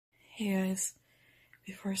Hey guys,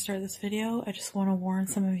 before I start this video, I just want to warn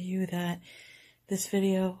some of you that this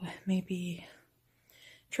video may be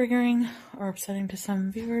triggering or upsetting to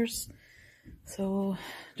some viewers, so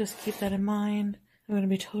just keep that in mind. I'm going to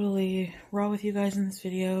be totally raw with you guys in this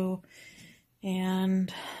video,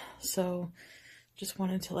 and so just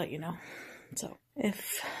wanted to let you know. So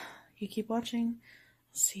if you keep watching,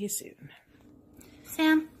 I'll see you soon.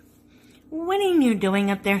 Sam, what are you doing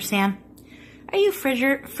up there, Sam? Are you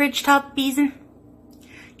fridge top beezing?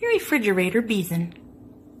 You're refrigerator beezing.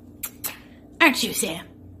 Aren't you, Sam?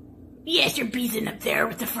 Yes, you're beezing up there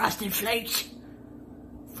with the frosted flakes.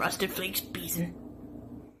 Frosted flakes beezing.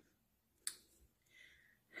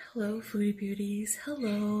 Hello, foodie beauties.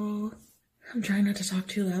 Hello. I'm trying not to talk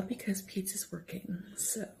too loud because pizza's working.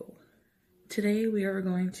 So today we are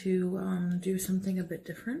going to do something a bit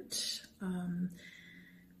different.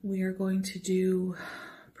 We are going to do,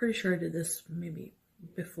 pretty sure I did this maybe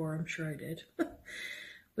before, I'm sure I did.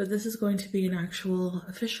 But this is going to be an actual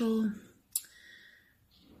official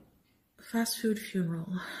fast food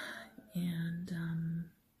funeral. And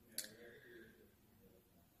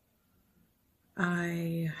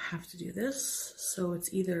I have to do this, so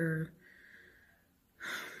it's either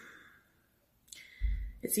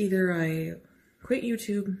I quit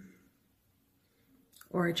YouTube,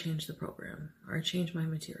 or I change the program, or I change my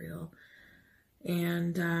material.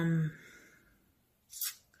 And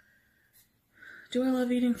do I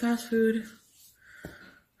love eating fast food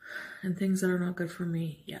and things that are not good for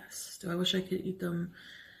me? Yes. Do I wish I could eat them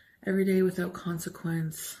every day without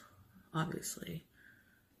consequence? Obviously.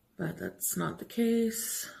 But that's not the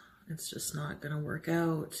case. It's just not gonna work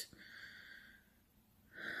out.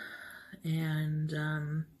 And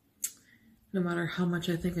no matter how much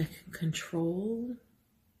I think I can control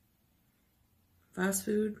fast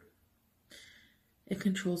food, it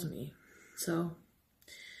controls me. So,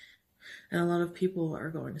 and a lot of people are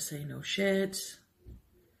going to say, no shit,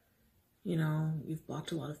 you know, you've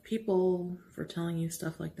blocked a lot of people for telling you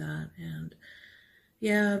stuff like that. And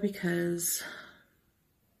yeah, because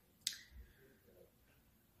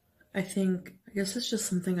I guess it's just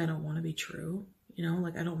something I don't want to be true. You know,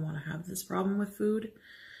 like I don't want to have this problem with food.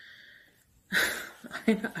 I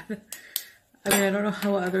mean, I don't know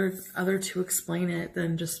how other to explain it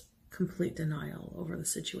than just complete denial over the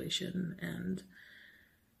situation. And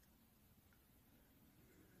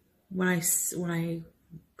when I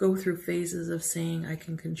go through phases of saying I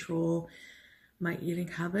can control my eating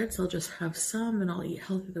habits, I'll just have some and I'll eat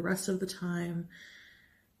healthy the rest of the time,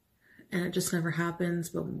 and it just never happens.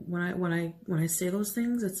 But when I say those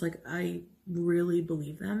things, it's like I really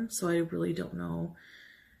believe them, so I really don't know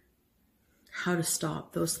how to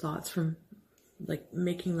stop those thoughts from like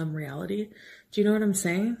making them reality. Do you know what I'm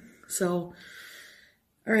saying? So,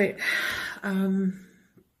 all right, I'm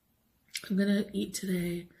gonna eat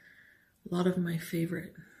today a lot of my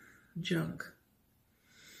favorite junk,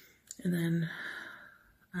 and then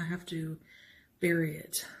I have to bury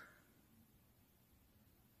it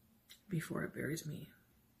before it buries me.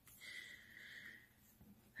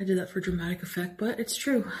 I did that for dramatic effect, but it's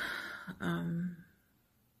true. I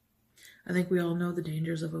think we all know the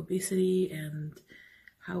dangers of obesity and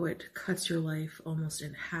how it cuts your life almost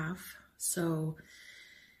in half, so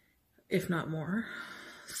if not more.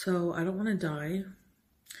 So I don't want to die.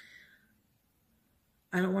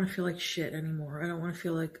 I don't want to feel like shit anymore. I don't want to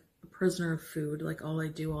feel like a prisoner of food, like all I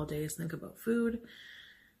do all day is think about food.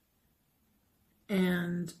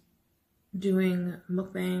 And doing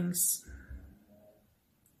mukbangs,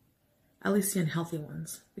 at least the unhealthy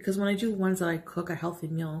ones, because when I do ones that I cook a healthy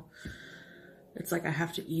meal, it's like I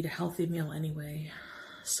have to eat a healthy meal anyway,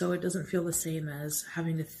 so it doesn't feel the same as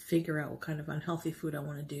having to figure out what kind of unhealthy food I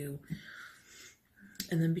want to do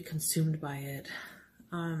and then be consumed by it.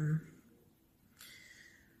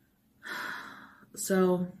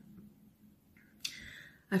 So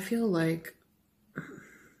I feel like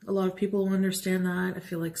a lot of people will understand that. I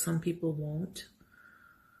feel like some people won't.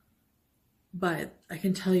 But I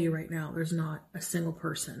can tell you right now, there's not a single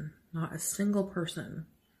person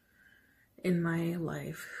in my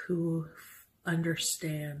life who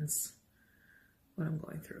understands what I'm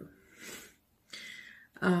going through.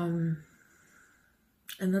 And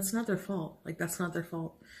that's not their fault. Like, that's not their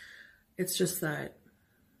fault. It's just that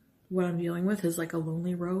what I'm dealing with is like a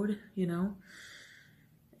lonely road, you know?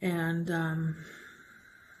 And,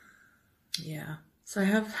 yeah. So I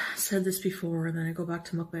have said this before, and then I go back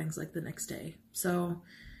to mukbangs like the next day. So,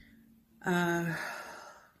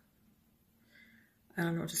 I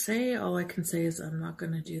don't know what to say. All I can say is I'm not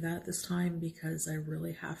going to do that this time because I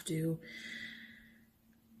really have to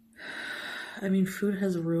I mean, food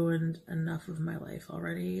has ruined enough of my life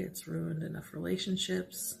already. It's ruined enough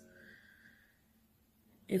relationships.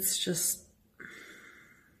 It's just,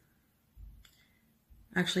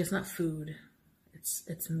 actually, it's not food.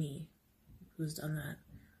 It's me who's done that.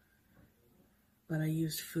 But I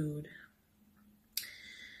used food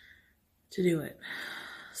to do it.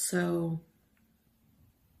 So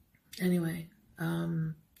anyway,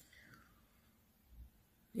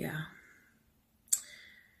 yeah,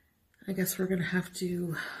 I guess we're gonna have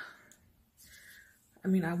to, I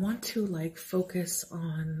mean, I want to like focus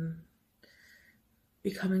on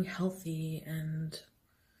becoming healthy and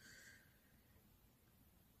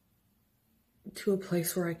to a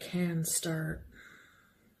place where I can start,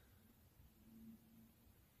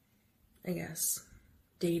 I guess,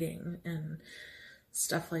 dating and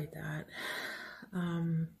stuff like that.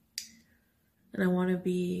 And I want to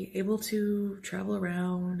be able to travel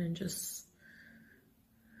around and just,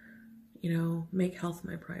 you know, make health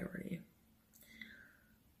my priority.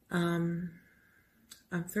 I'm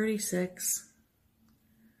 36.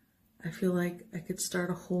 I feel like I could start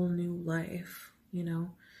a whole new life, you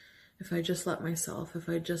know, if I just let myself, if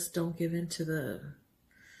I just don't give in to the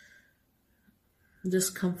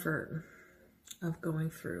discomfort of going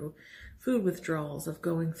through food withdrawals, of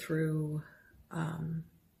going through, and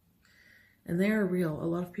they are real. A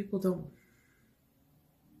lot of people don't.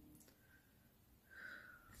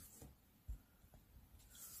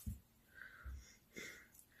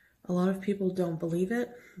 A lot of people don't believe it,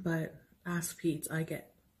 but ask Pete, I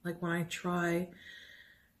get, like when I try,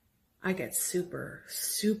 I get super,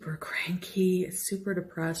 super cranky, super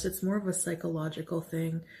depressed. It's more of a psychological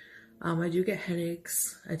thing. I do get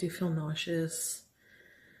headaches. I do feel nauseous.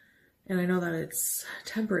 And I know that it's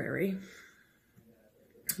temporary.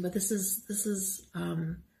 But this is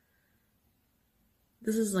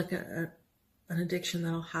like an addiction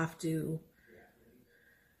that I'll have to,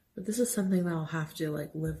 but this is something that I'll have to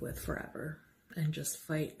like live with forever and just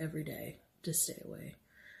fight every day to stay away.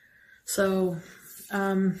 So,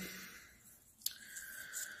 all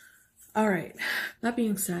right, that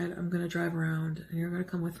being said, I'm going to drive around and you're going to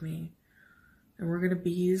come with me and we're going to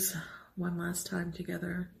bees one last time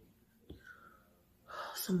together.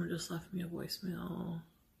 Someone just left me a voicemail.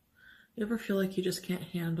 You ever feel like you just can't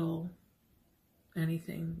handle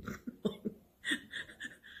anything?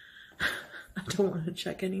 I don't want to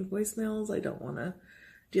check any voicemails. I don't want to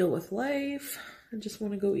deal with life. I just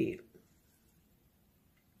want to go eat.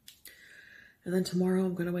 And then tomorrow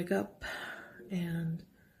I'm going to wake up and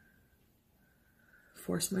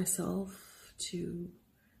force myself to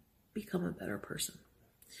become a better person.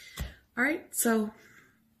 All right, so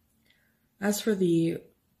as for the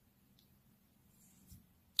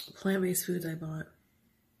plant-based foods I bought,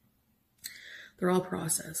 they're all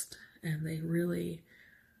processed and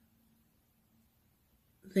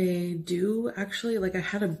they do actually, like I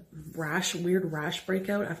had a weird rash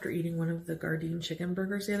breakout after eating one of the Gardein chicken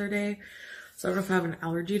burgers the other day. So I don't know if I have an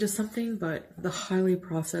allergy to something, but the highly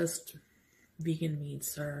processed vegan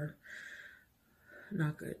meats are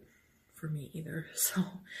not good for me either. So,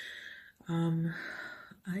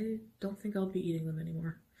 I don't think I'll be eating them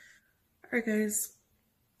anymore. All right, guys,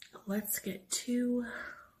 let's get to,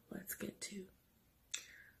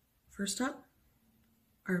 first up,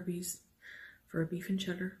 Arby's for a beef and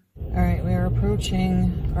cheddar. All right, we are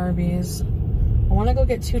approaching Arby's. I want to go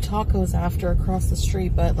get 2 tacos after across the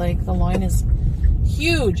street, but like the line is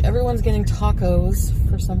huge. Everyone's getting tacos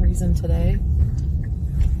for some reason today.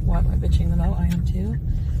 Why am I bitching them out? I am too.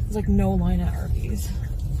 There's like no line at Arby's.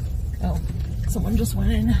 Oh, someone just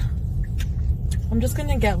went in. I'm just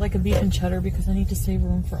gonna get like a beef and cheddar because I need to save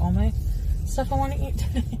room for all my stuff I want to eat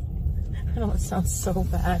today. I know it sounds so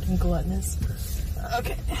bad and gluttonous.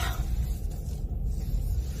 Okay.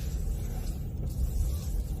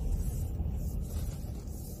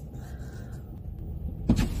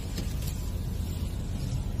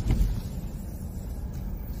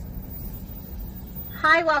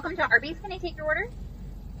 Hi, welcome to Arby's. Can I take your order?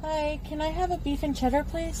 Hi, can I have a beef and cheddar,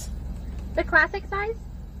 please? The classic size?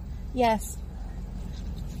 Yes.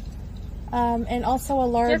 And also a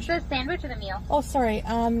large... Just the sandwich or the meal? Oh, sorry.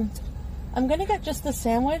 I'm gonna get just the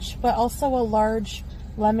sandwich, but also a large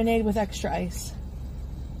lemonade with extra ice.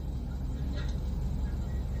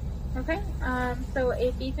 Okay. So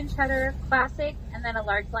a beef and cheddar classic, and then a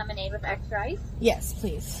large lemonade with extra ice? Yes,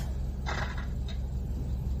 please.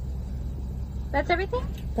 That's everything?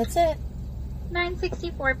 That's it.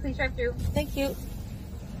 $9.64. Please drive through. Thank you.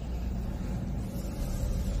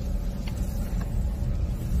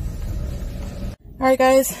 Alright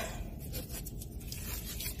guys,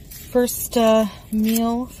 first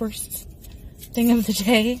meal, first thing of the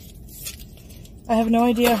day. I have no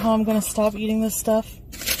idea how I'm gonna stop eating this stuff,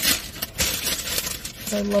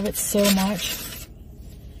 because I love it so much.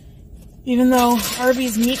 Even though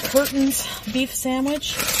Arby's Meat Curtains beef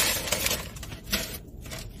sandwich,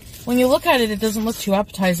 when you look at it, it doesn't look too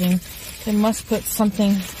appetizing. They must put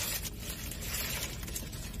something.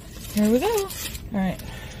 Here we go. Alright.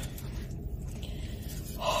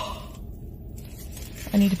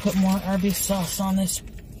 I need to put more Arby's sauce on this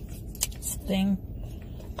thing.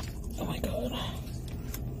 Oh my god.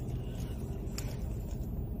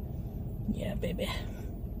 Yeah, baby.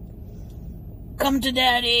 Come to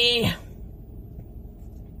daddy.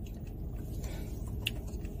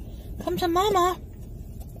 Come to mama.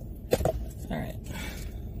 Alright.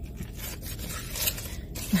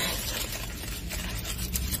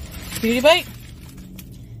 Beauty bite.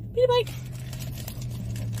 Beauty bite.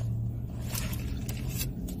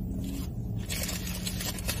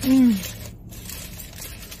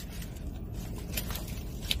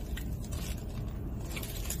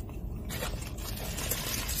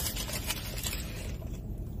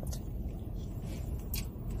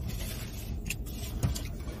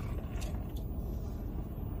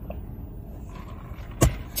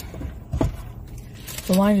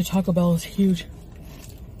 The line to Taco Bell is huge.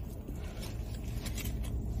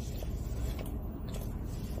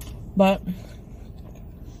 But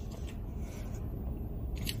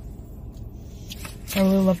I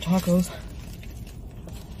really love tacos.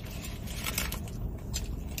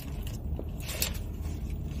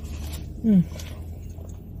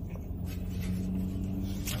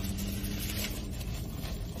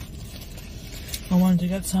 I wanted to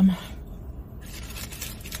get some.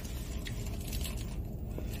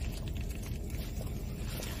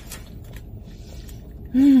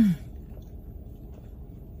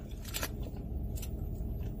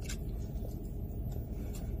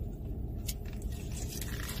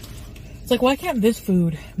 It's like, why can't this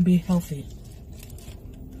food be healthy?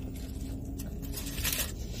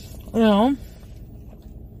 You know?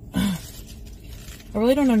 I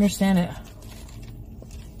really don't understand it.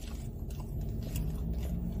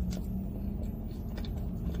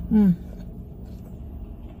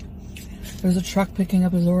 There's a truck picking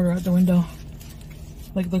up his order at the window.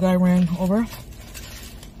 Like the guy ran over.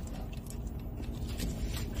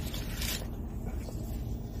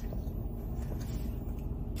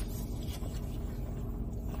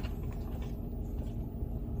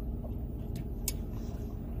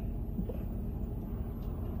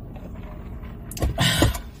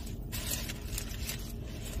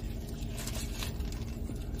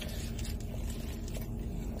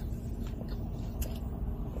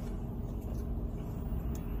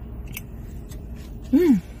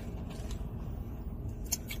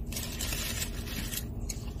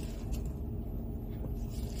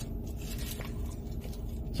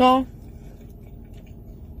 So,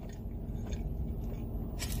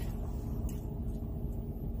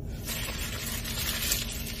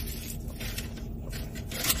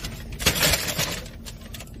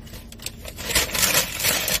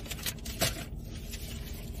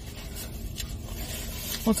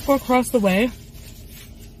 let's go across the way.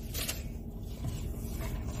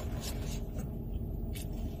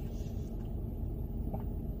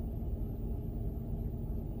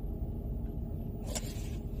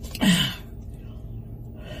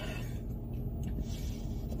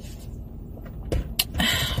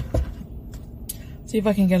 See if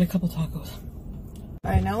I can get a couple tacos.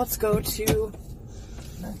 Alright, now let's go to...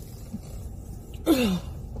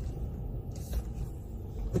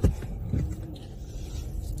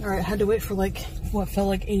 Alright, had to wait for like, what felt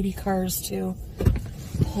like 80 cars to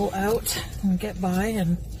pull out and get by,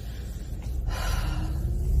 and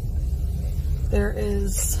there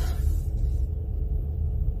is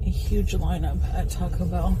a huge lineup at Taco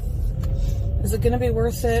Bell. Is it gonna be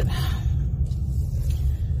worth it?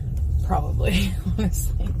 Probably,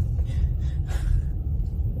 honestly.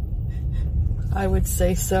 I would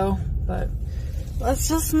say so, but that's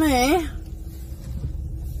just me.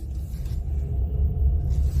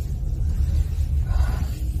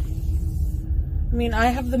 I mean, I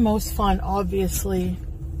have the most fun, obviously,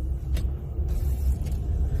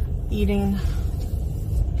 eating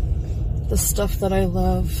the stuff that I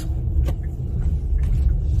love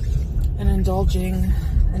and indulging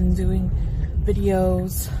and doing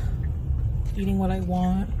videos, eating what I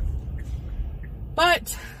want,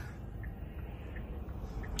 but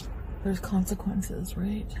there's consequences,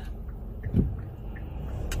 right?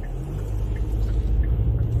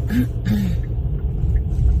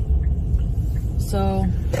 So,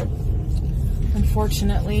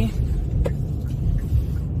 unfortunately,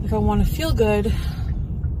 if I want to feel good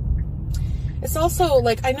It's also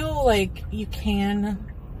like, I know like you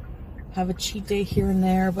can have a cheat day here and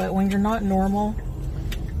there, but when you're not normal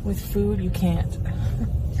with food, you can't.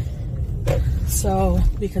 So,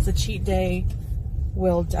 because a cheat day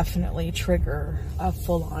will definitely trigger a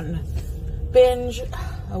full-on binge.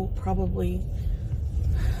 I'll probably,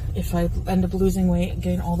 if I end up losing weight,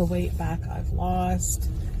 gain all the weight back I've lost.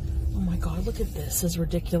 Oh my god, look at this. This is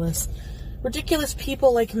ridiculous. Ridiculous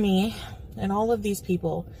people like me and all of these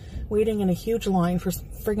people waiting in a huge line for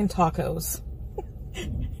friggin' tacos.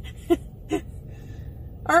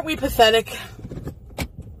 Aren't we pathetic?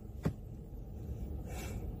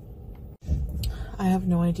 I have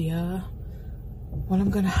no idea what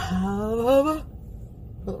I'm gonna have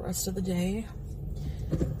for the rest of the day.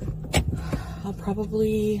 I'll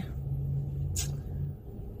probably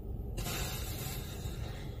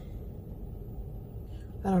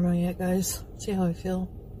I don't know yet, guys. See how I feel.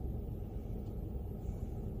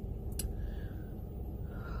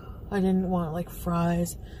 I didn't want like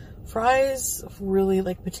fries. Fries really,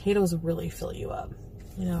 like potatoes really fill you up,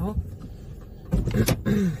 you know?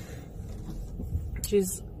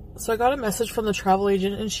 So I got a message from the travel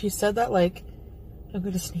agent and she said that like, I'm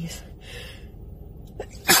gonna sneeze.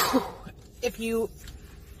 If you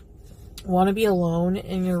want to be alone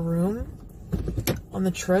in your room on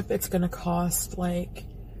the trip, it's gonna cost like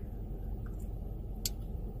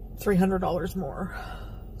 $300 more.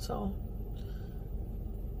 So,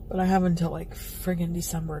 but I have until like friggin'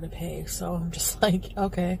 December to pay. So I'm just like,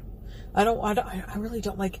 okay. I really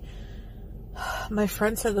don't like. My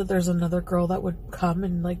friend said that there's another girl that would come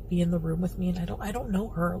and like be in the room with me, and I don't know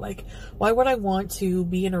her. Like, why would I want to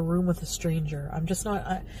be in a room with a stranger? I'm just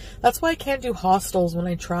not. That's why I can't do hostels when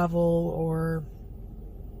I travel, or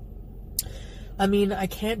I mean, I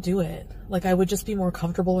can't do it. Like, I would just be more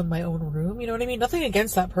comfortable in my own room. You know what I mean? Nothing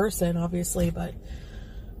against that person, obviously, but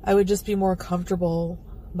I would just be more comfortable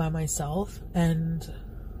by myself. And,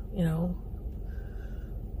 you know,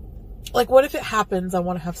 like, what if it happens? I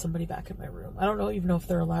want to have somebody back in my room. I don't know even know if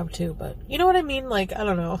they're allowed to, but you know what I mean? Like, I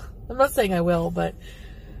don't know. I'm not saying I will, but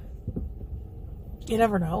you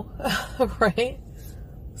never know, right?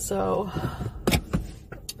 So,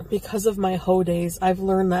 because of my hoe days, I've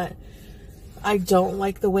learned that I don't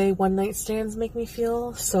like the way one night stands make me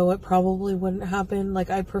feel, so it probably wouldn't happen. Like,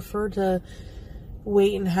 I prefer to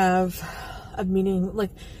wait and have a meeting,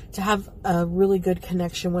 like, to have a really good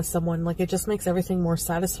connection with someone. Like, it just makes everything more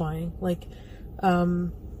satisfying. Like,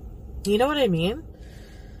 you know what I mean?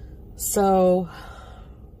 So,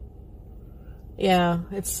 yeah,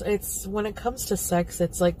 it's, when it comes to sex,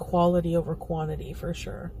 it's like quality over quantity for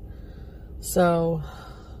sure. So,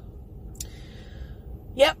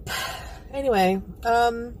 yep. Anyway,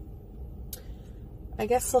 I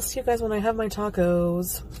guess I'll see you guys when I have my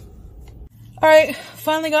tacos. Alright,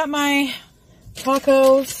 finally got my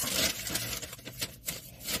tacos.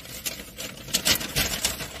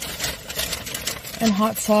 And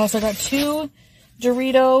hot sauce. I got 2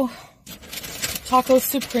 Dorito Taco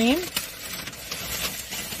Supreme.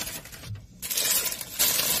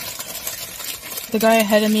 The guy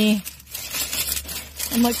ahead of me,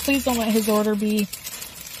 I'm like, please don't let his order be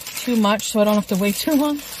too much so I don't have to wait too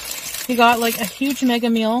long. He got like a huge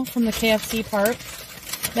mega meal from the KFC part.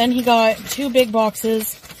 Then he got 2 big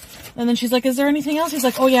boxes. And then she's like, is there anything else? He's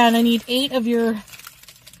like, oh yeah, and I need 8 of your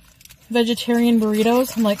vegetarian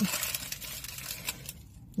burritos. I'm like,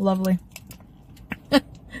 lovely.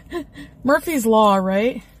 Murphy's Law,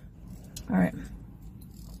 right? Alright.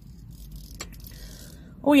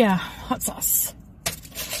 Oh yeah, hot sauce.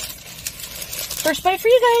 First bite for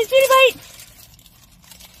you guys, beauty bite!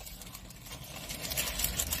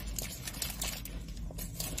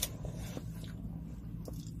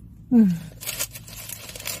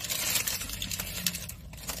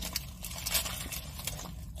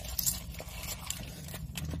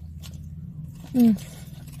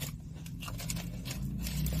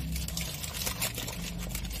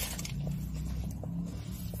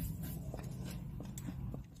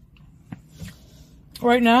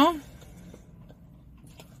 Right now,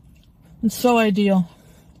 it's so ideal.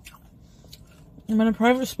 I'm in a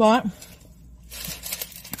private spot.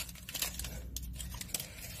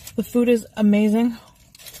 The food is amazing.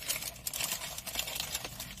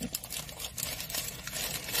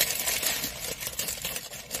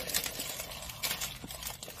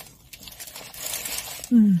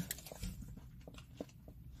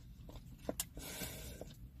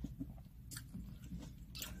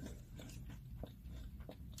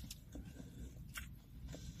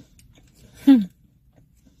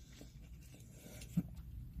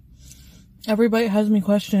 Every bite has me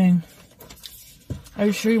questioning, are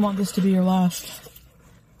you sure you want this to be your last?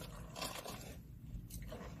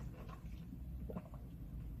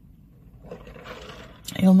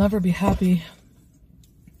 You'll never be happy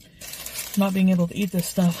not being able to eat this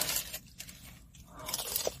stuff.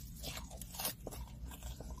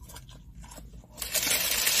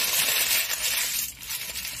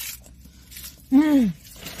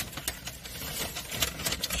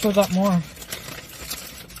 Should have got more.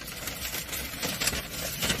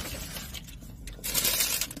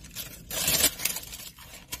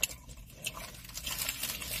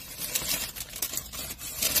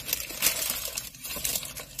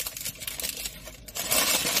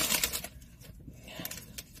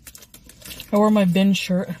 I wore my bin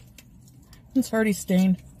shirt. It's already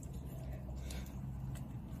stained.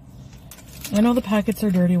 I know the packets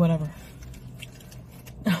are dirty, whatever.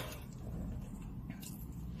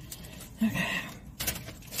 Okay.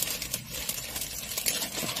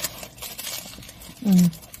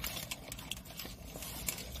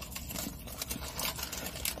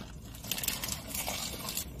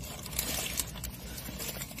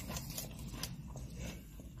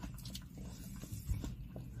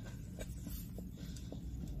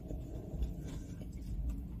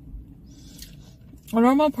 A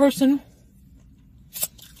normal person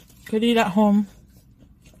could eat at home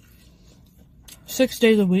 6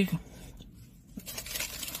 days a week.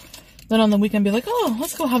 Then on the weekend be like, oh,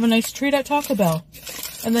 let's go have a nice treat at Taco Bell.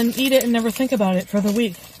 And then eat it and never think about it for the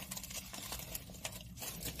week.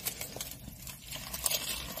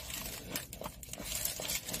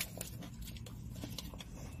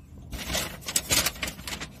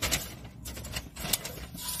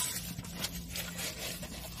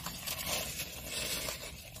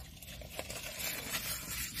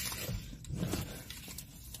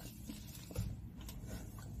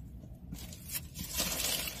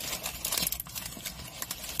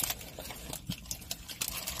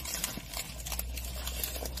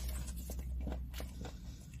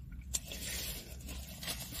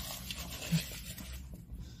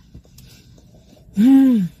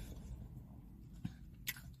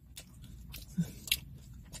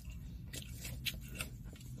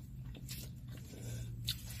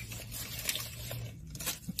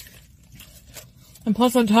 And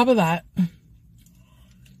plus on top of that,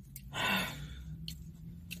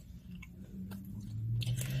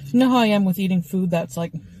 you know how I am with eating food that's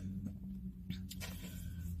like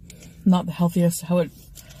not the healthiest, how it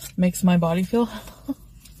makes my body feel?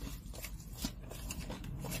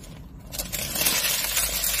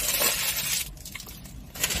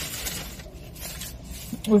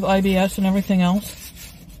 With IBS and everything else.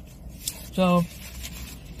 So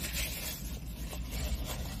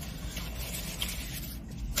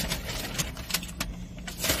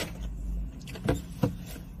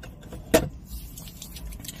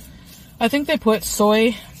I think they put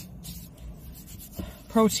soy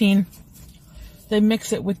protein, they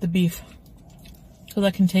mix it with the beef so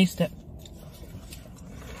I can taste it.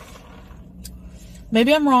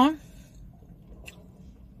 Maybe I'm wrong.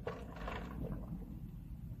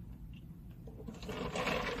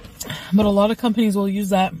 But a lot of companies will use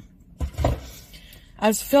that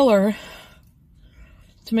as filler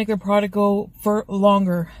to make their product go for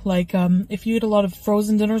longer. Like if you eat a lot of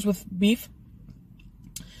frozen dinners with beef,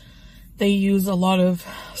 they use a lot of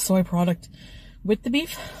soy product with the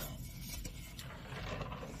beef.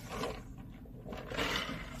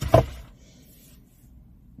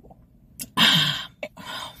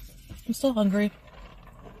 I'm still hungry.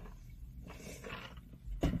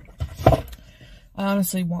 I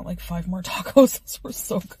honestly want like 5 more tacos. Those were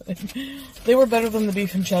so good. They were better than the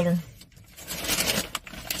beef and cheddar.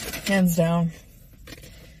 Hands down.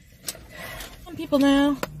 Some people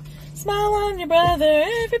now. Smile on your brother.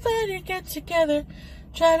 Everybody get together.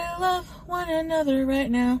 Try to love one another right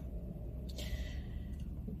now.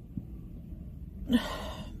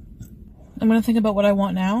 I'm going to think about what I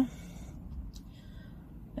want now.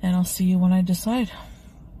 And I'll see you when I decide.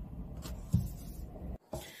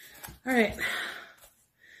 Alright.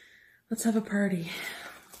 Let's have a party.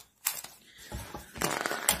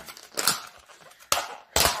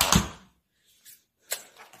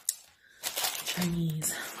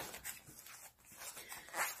 Chinese.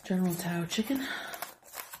 General Tao chicken.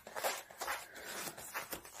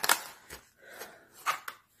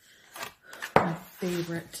 My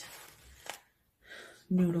favorite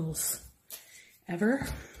noodles ever.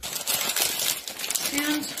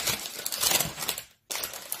 And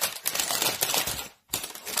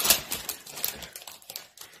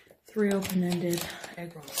three open-ended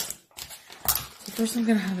egg rolls. So first I'm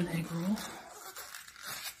gonna have an egg roll.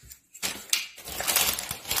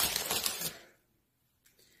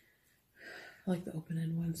 I like the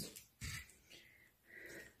open-end ones.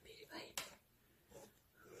 Beauty bite.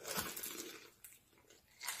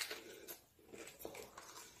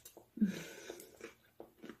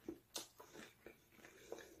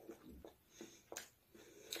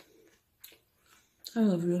 I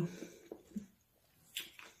love you.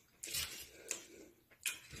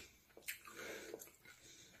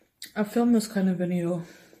 I've filmed this kind of video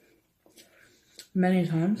many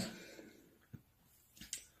times.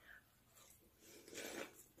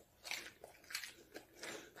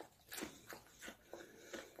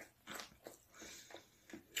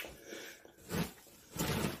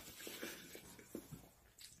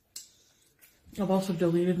 I've also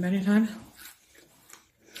deleted many times.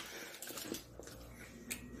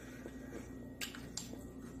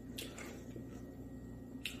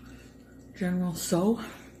 General So.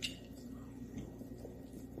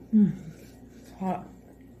 Hot.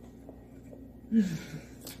 This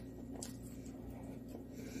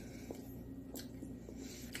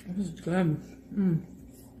is good. And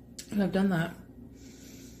I've done that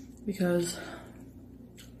because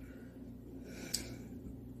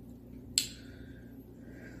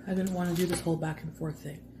I didn't want to do this whole back and forth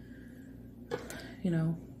thing. You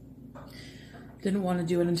know, didn't want to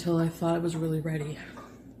do it until I thought I was really ready.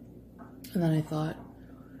 And then I thought,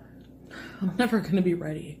 I'm never going to be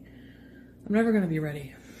ready. I'm never going to be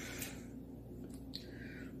ready.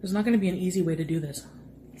 There's not going to be an easy way to do this.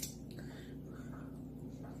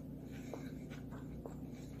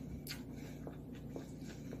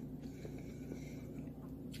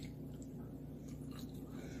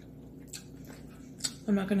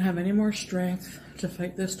 I'm not going to have any more strength to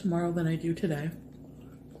fight this tomorrow than I do today.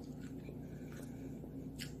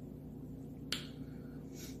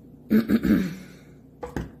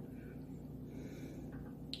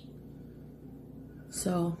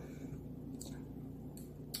 So,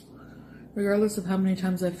 regardless of how many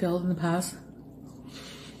times I've failed in the past,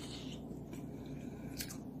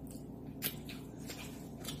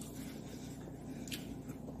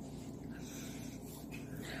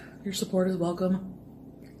 your support is welcome.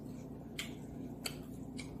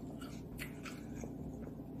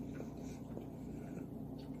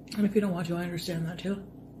 And if you don't want to, I understand that too.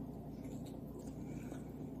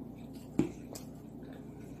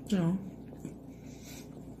 You know.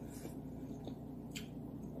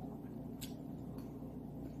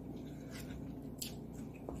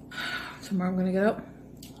 Tomorrow I'm gonna get up.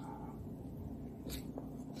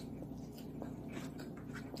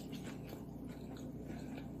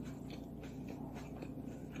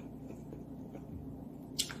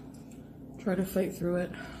 Try to fight through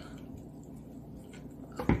it.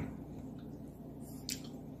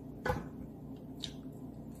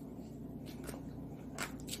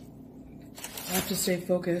 I have to stay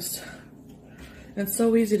focused. It's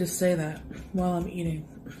so easy to say that while I'm eating,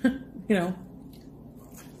 you know.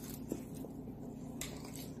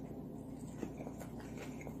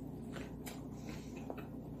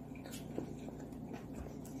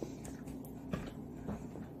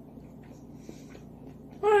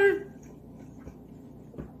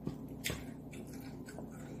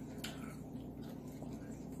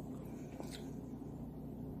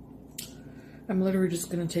 I'm literally just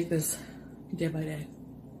gonna take this day by day.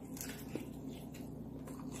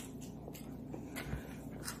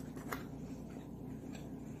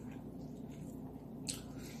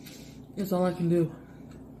 It's all I can do.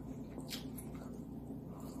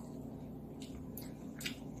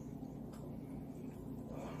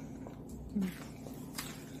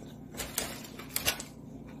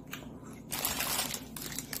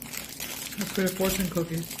 Let's get a fortune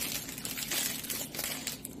cookie.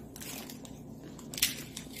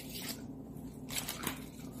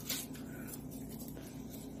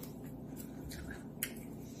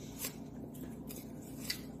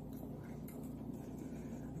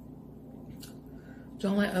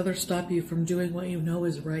 Don't let others stop you from doing what you know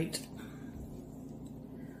is right.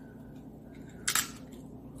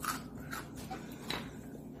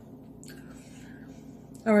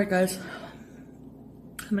 All right, guys.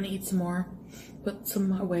 I'm gonna eat some more, put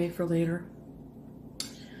some away for later.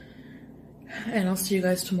 And I'll see you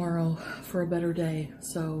guys tomorrow for a better day.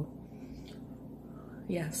 So,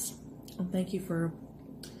 yes. And thank you for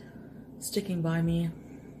sticking by me.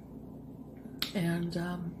 And,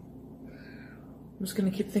 I'm just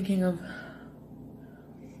gonna keep thinking of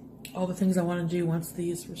all the things I want to do once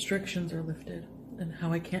these restrictions are lifted and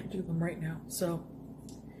how I can't do them right now. So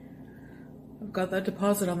I've got that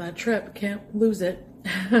deposit on that trip. Can't lose it.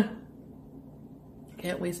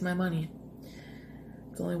 Can't waste my money.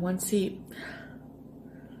 It's only one seat.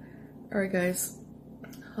 All right, guys.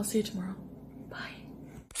 I'll see you tomorrow.